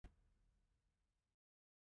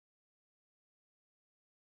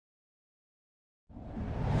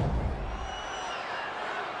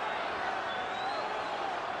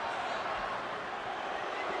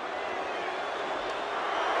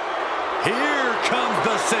comes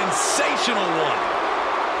the sensational one.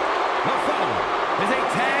 The following is a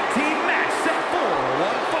tag team match set for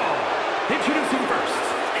one fall. Introducing first,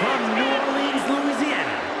 from New Orleans,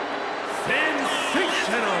 Louisiana,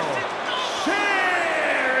 Sensational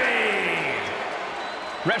Sherri.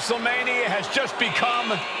 WrestleMania has just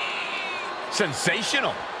become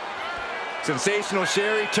sensational. Sensational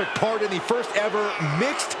Sherri took part in the first ever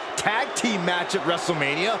mixed tag team match at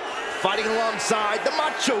WrestleMania, fighting alongside the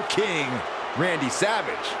Macho King, Randy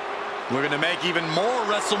Savage. We're going to make even more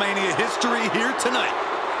WrestleMania history here tonight.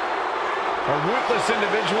 A ruthless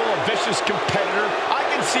individual, a vicious competitor. I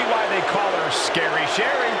can see why they call her Scary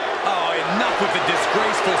Sherri. Oh, enough with the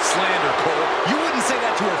disgraceful slander, Cole. You wouldn't say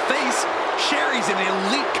that to her face. Sherri's an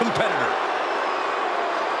elite competitor.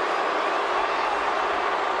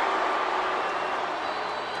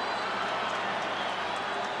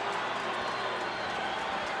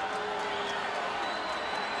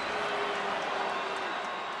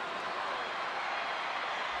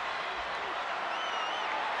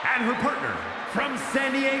 And her partner, from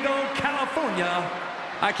San Diego, California.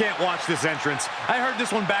 I can't watch this entrance. I heard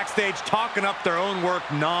this one backstage talking up their own work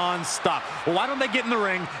non-stop. Well, why don't they get in the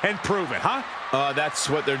ring and prove it, huh? That's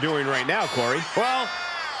what they're doing right now, Corey. Well,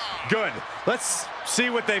 good. Let's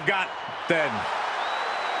see what they've got then.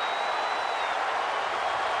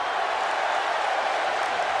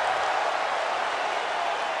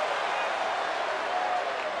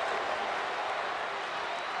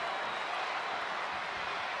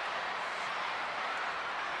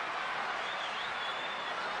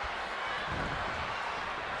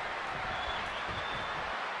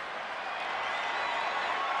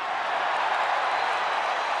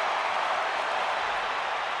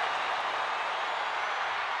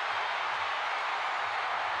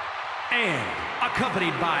 And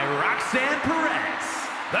accompanied by Roxanne Perez,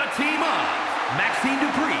 the team of Maxine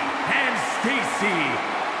Dupree and Stacy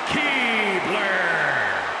Keibler.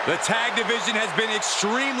 The tag division has been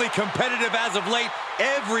extremely competitive as of late.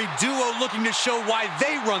 Every duo looking to show why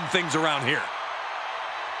they run things around here.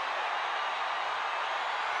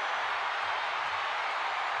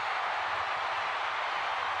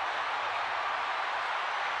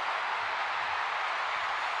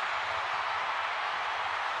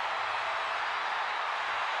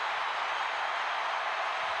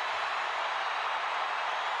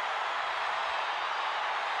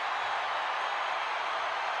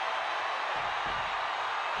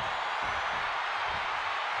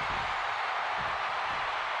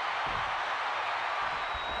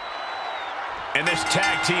 And this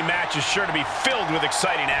tag team match is sure to be filled with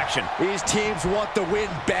exciting action. These teams want the win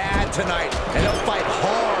bad tonight, and they'll fight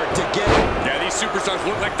hard to get it. Yeah, these superstars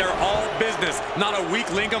look like they're all business, not a weak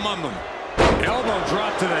link among them. Elbow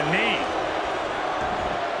drop to the knee.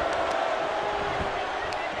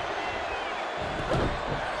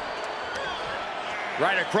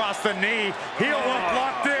 Right across the knee. Heel hook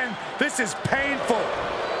locked in. This is painful.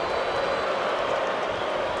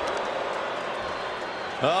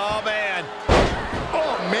 Oh, man.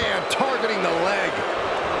 Oh, man, targeting the leg.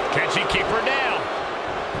 Can she keep her down?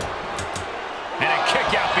 And a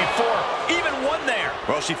kick out before even one there.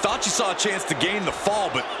 Well, she thought she saw a chance to gain the fall,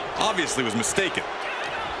 but obviously was mistaken.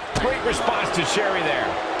 Great response to Sherri there.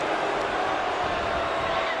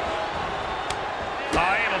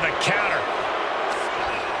 Able to counter.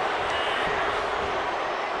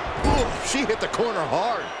 Ooh, she hit the corner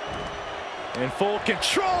hard. In full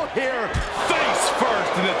control here. Face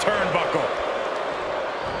first in the turnbuckle.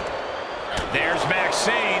 There's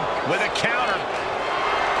Maxine with a counter.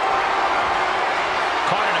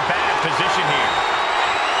 Caught in a bad position here.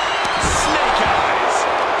 Snake eyes.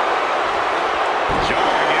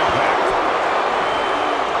 Jarring impact.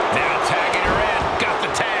 Now tagging her in. Got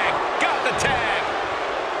the tag. Got the tag.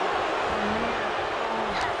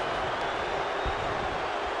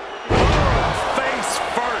 Face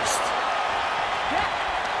first.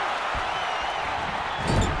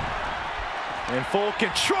 In full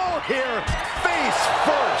control here. Face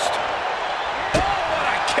first. Oh, what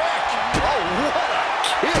a kick. Oh, what a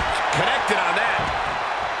kick. Connected on that.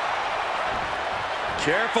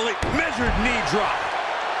 Carefully measured knee drop.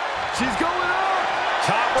 She's going up.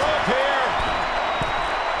 Top rope here.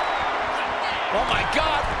 Oh, my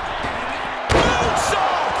God.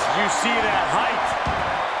 Moonsault. You see that height.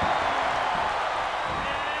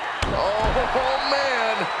 Oh,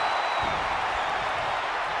 man.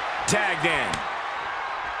 Tagged in.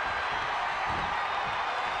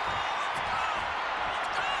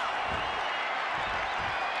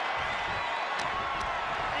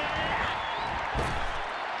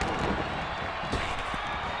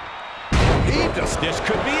 This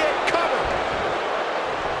could be it. Cover.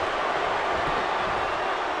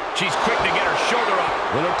 she's quick to get her shoulder up.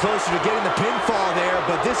 A little closer to getting the pinfall there,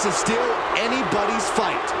 but this is still anybody's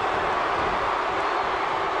fight.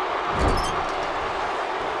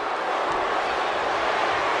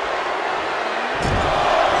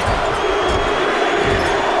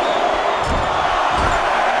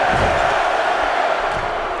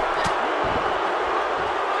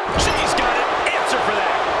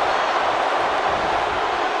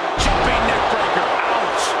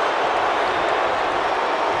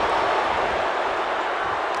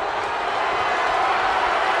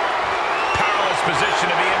 Position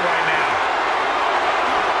to be in right now.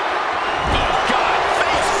 Oh, God,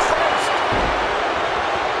 face first.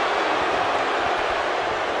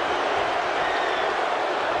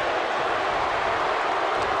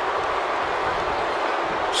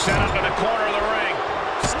 Set up in the corner of the ring.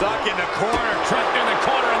 Stuck in the corner, trapped in the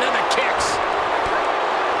corner, and then the kicks.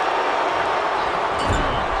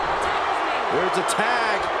 There's a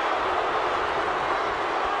tag.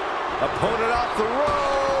 Opponent off the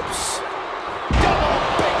ropes.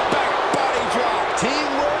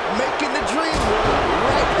 Teamwork making the dream work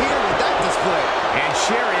right here with that display. And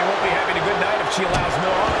Sherri won't be having a good night if she allows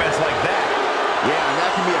more offense like that. Yeah, and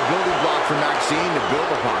that can be a building block for Maxine to build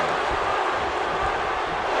upon.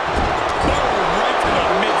 Boom, right to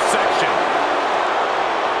the midsection.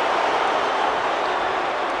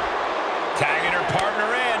 Tagging her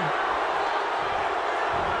partner in.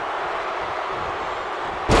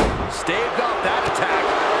 Staved off that attack.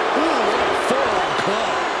 Ooh, what a forearm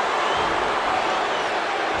club.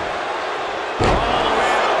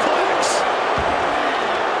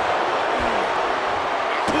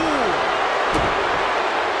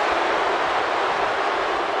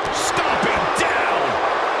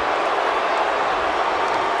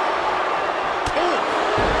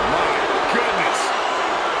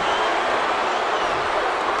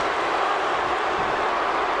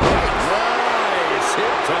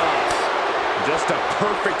 Just a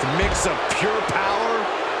perfect mix of pure power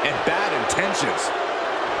and bad intentions.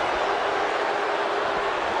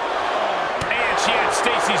 And she had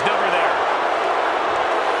Stacy's number there.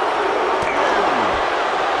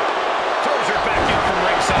 Throws her back in from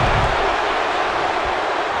ringside.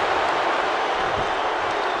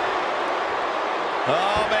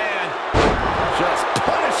 Oh, man. Just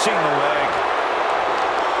punishing the leg.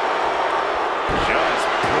 Just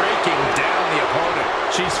breaking down the opponent.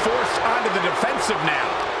 She's forced onto the defensive now.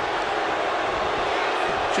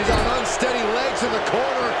 She's on unsteady legs in the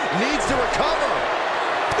corner. Needs to recover.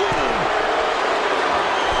 Ooh.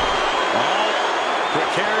 Oh,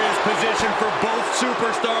 precarious position for both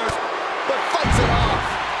superstars, but fights it off.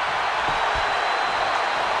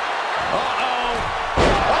 Uh-oh.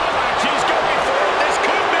 Oh, she's going for it. This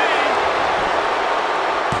could be.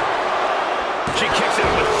 She kicks it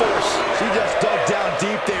with force. She just dug down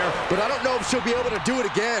deep there, but I don't know if she'll be able to do it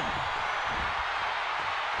again.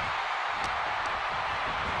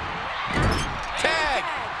 Tag!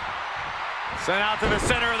 Sent out to the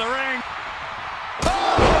center of the ring.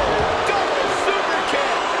 Oh! Double super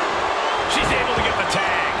kick! She's able to get the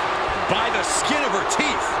tag. By the skin of her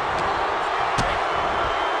teeth.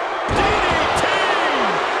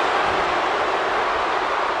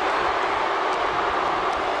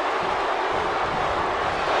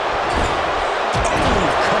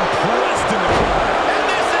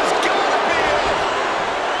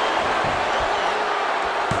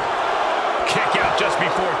 Just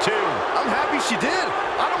before two. I'm happy she did.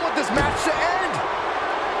 I don't want this match to end.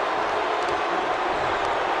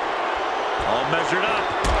 All measured up.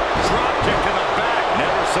 Drop kick to the back.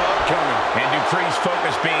 Never saw it coming. And Dupree's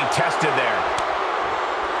focus being tested there.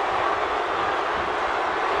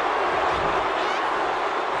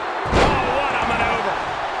 Oh, what a maneuver.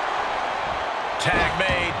 Tag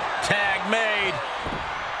made. Tag made.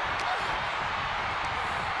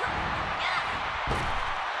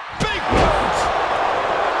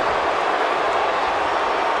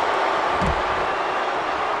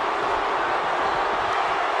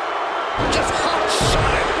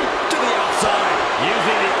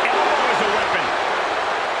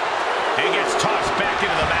 Back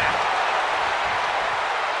into the mat.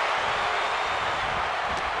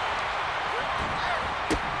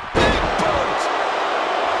 Big boot.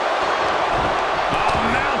 Oh,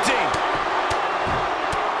 mounting.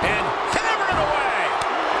 And hammering away.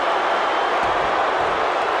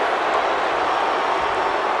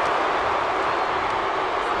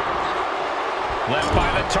 Left by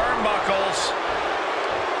the turnbuckles.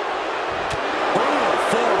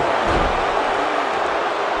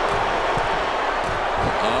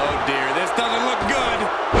 Doesn't look good.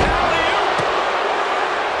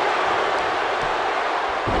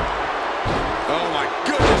 Oh my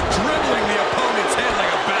goodness,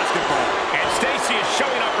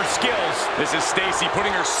 This is Stacy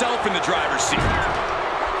putting herself in the driver's seat.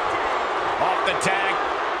 Off the tag.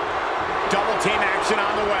 Double team action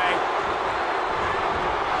on the way.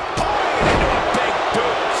 Oh, into a big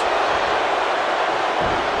boot.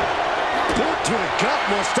 Boot to the gut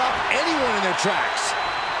will stop anyone in their tracks.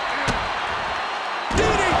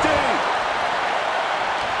 DDT!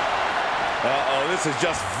 Uh-oh, this is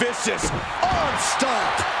just vicious. Arm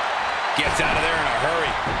stomp. Gets out of there in a hurry.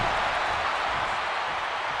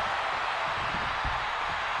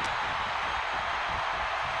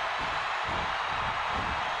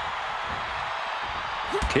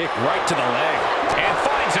 Kick right to the leg. And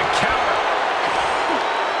finds a counter.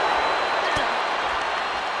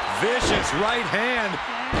 Vicious right hand.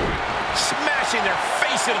 Smashing their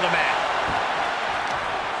face into the mat.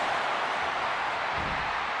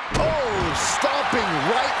 Oh, stomping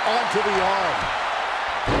right onto the arm.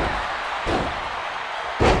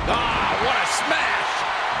 Ah, what a smash.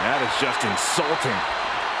 That is just insulting.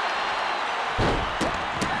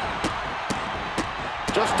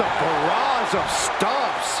 Just a barrage of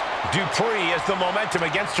stomps. Dupree has the momentum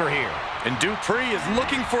against her here. And Dupree is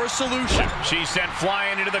looking for a solution. She's sent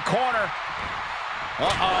flying into the corner.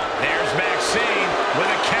 Uh-oh. There's Maxine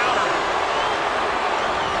with a counter.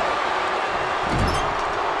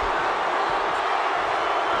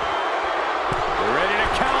 We're ready to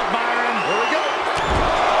count, Byron. Here we go.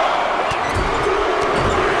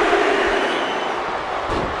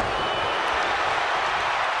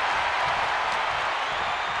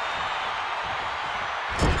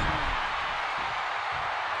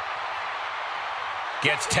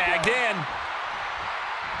 Gets tagged in.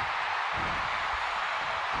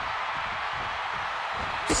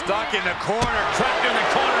 Stuck in the corner, trapped in the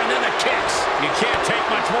corner, and then the kicks. You can't take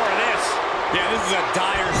much more of this. Yeah, this is a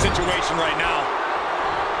dire situation right now.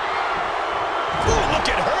 Ooh, look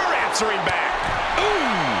at her answering back.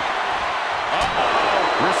 Ooh!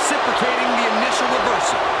 Uh-oh. Reciprocating the initial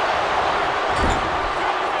reversal.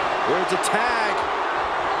 There's a tag.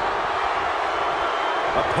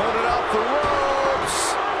 Opponent off the ropes.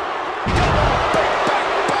 Big back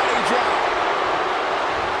body drop.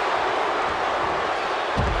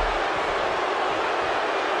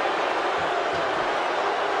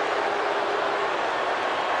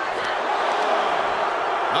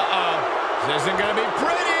 Uh-oh. This isn't going to be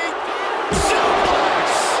pretty. Suplex.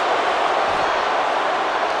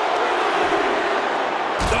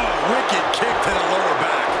 Oh, wicked kick to the lower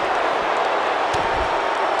back.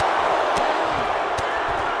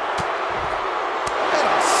 And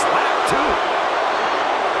a slap, too.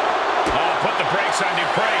 Oh, put the brakes on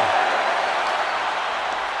Dupree.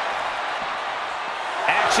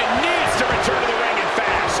 Action needs to return to the ring and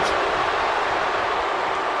fast.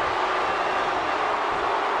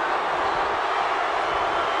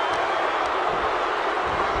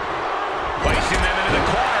 Placing them into the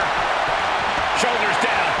corner. Shoulders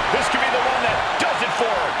down. This could be the one that does it for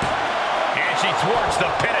her. And she thwarts the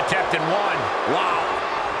pin attempt in one. Wow.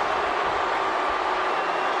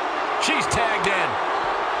 She's tagged in.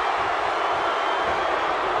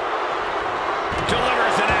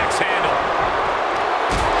 Delivers an axe handle.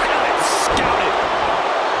 Got it scouted.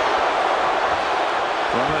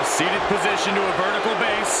 From a seated position to a vertical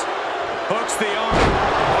base. Hooks the arm.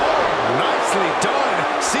 Oh, nicely done.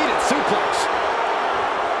 Seated suplex.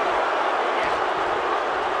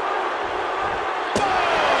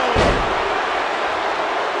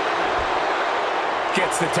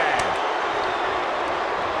 Gets the tag.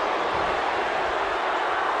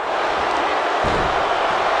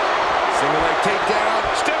 Single leg takedown.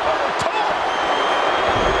 Step over top.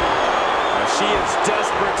 Now she is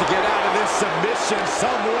desperate to get out of this submission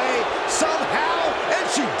some way, somehow, and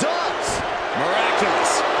she does.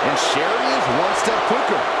 Miraculous. And Sherri is one step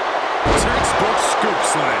quicker. Textbook scoop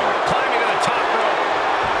slam. Climbing to the top rope.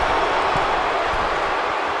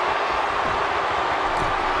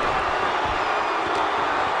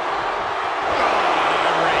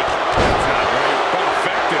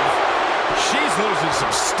 She's losing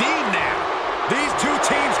some steam now. These two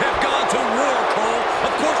teams have gone to war, Cole.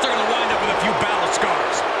 Of course they're going to wind up with a few battle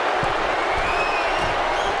scars.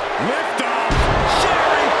 Lift off.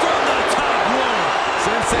 Sherri from the top rope.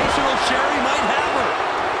 Sensational Sherri might have her.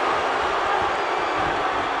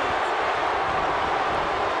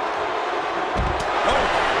 Oh.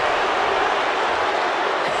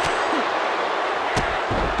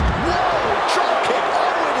 Whoa, drop kick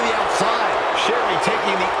all the way to the outside. Sherri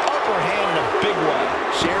taking the upper hand in a big way.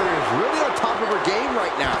 Sherri is really on top of her game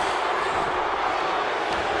right now.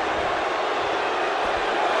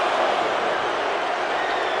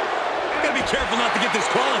 Gotta be careful not to get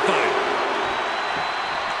disqualified.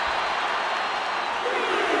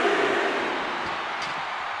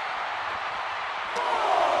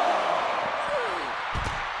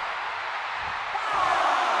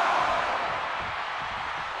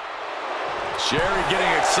 Sherri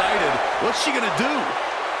getting excited. What's she gonna do?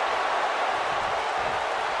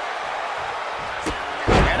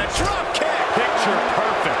 And a drop kick. Picture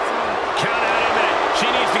perfect. Count out imminent. She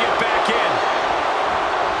needs to get back in.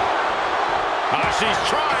 She's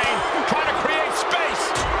trying to create space.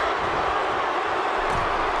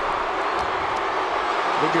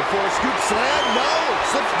 Looking for a scoop slam. No,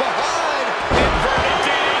 slips behind. Inverted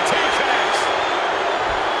DDT connects.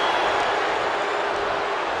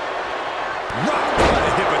 Rocked by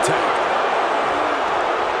a hip attack.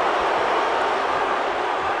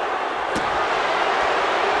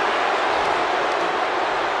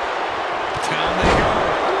 Down they go.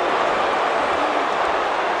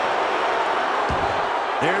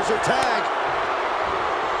 There's her tag.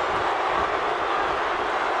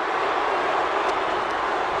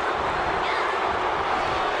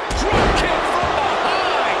 Drop kick from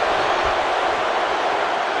behind.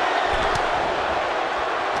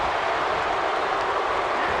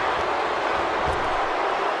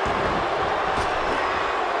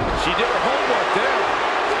 She did her homework there.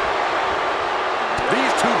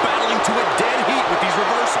 These two battling to a dead heat with these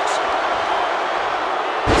reversals.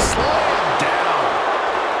 Slam down.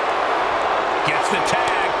 Gets the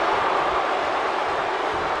tag.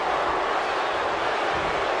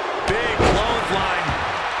 Big clothesline.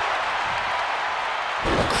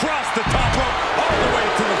 Across the top rope, all the way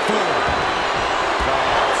to the floor.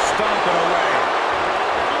 Stomping away.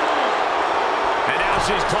 And now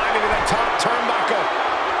she's climbing to the top turnbuckle.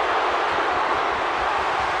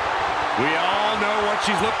 We all know what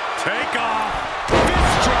she's looking. Take off.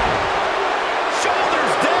 Fist drop.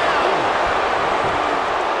 Shoulders down.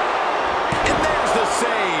 And there's the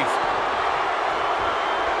save.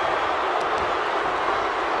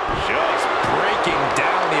 Just breaking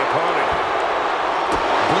down the opponent.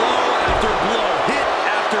 Blow after blow, hit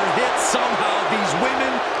after hit. Somehow these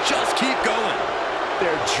women just keep going.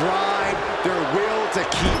 Their drive, their will to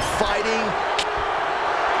keep fighting.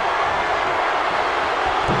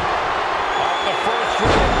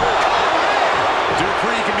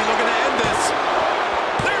 Dupree can be looking to end this.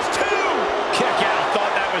 There's two. Kick out. Thought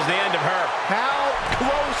that was the end of her. How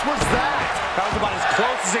close was that? That was about as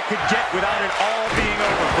close as it could get without it all being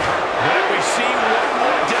over for her. But if we see one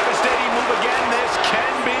more devastating move again, this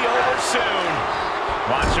can be over soon.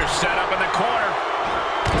 Watch her set up in the corner.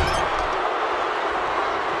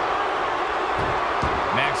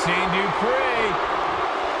 Maxine Dupree.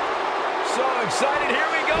 So excited. Here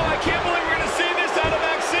we go. I can't believe we're going to see this out of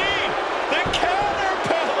Maxine. The counter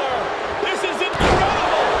pillar. This is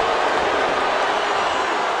incredible.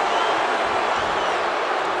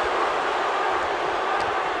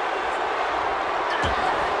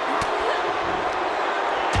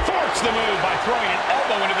 Force the move by throwing an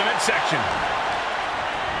elbow into the midsection.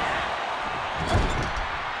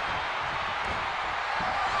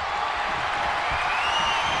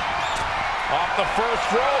 Off the first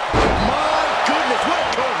rope. My goodness, what a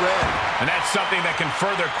code red. And that's something that can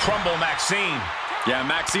further crumble Maxine. Yeah,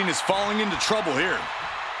 Maxine is falling into trouble here.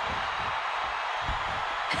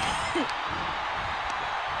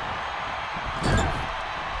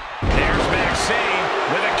 There's Maxine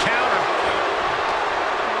with a counter.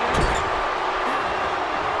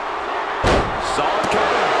 Solid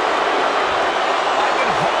cover. I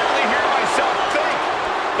can hardly hear myself think.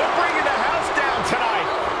 They're bringing the house down tonight.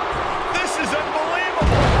 This is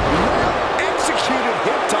unbelievable. Well executed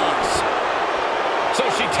hip toss. So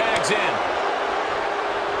she tags in.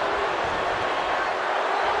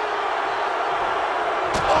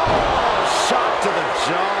 Oh, shot to the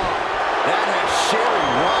jaw. That has Sherri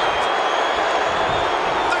rocked.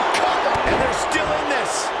 The cover, and they're still in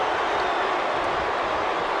this.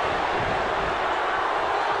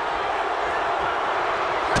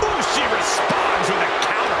 Ooh, she responds with a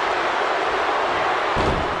counter.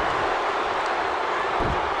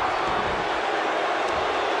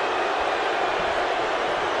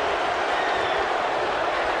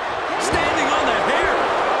 Standing on the hair.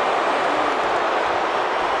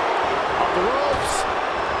 Up the ropes.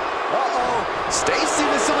 Uh-oh. Stacy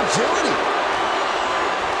with some agility.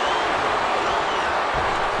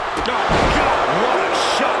 Oh, God, what a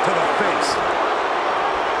shot to the face.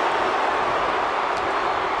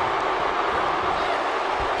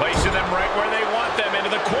 Placing them right where they want them, into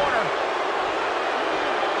the corner.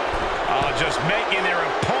 Oh, just making their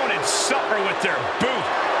opponents suffer with their boot.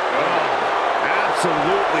 Oh,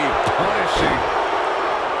 absolutely punishing.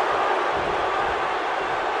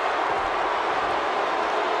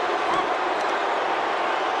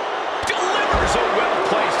 Delivers a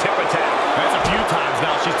well-placed hip attack. That's a few times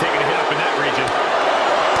now she's taken a hit up in that region.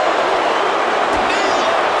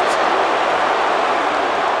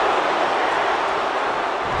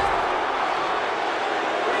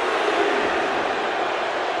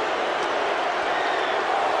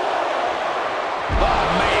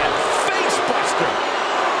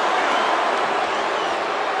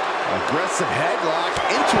 aggressive headlock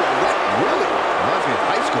into a red. Really? Reminds me of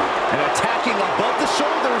high school. And attacking above the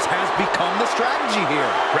shoulders has become the strategy here.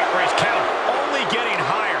 Referee's count only getting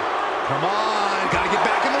higher. Come on, gotta get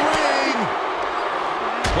back in the ring.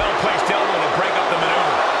 Well-placed elbow to break up the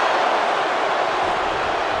maneuver.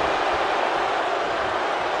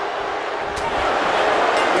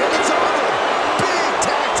 And it's over. Big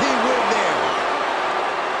tag team win there.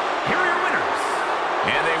 Here are your winners.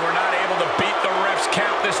 And they were not able to beat the ref's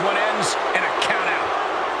count. This one ends in a count out.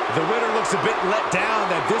 The winner looks a bit let down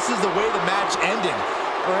that this is the way the match ended.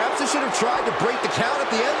 Perhaps they should have tried to break the count at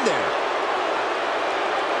the end there.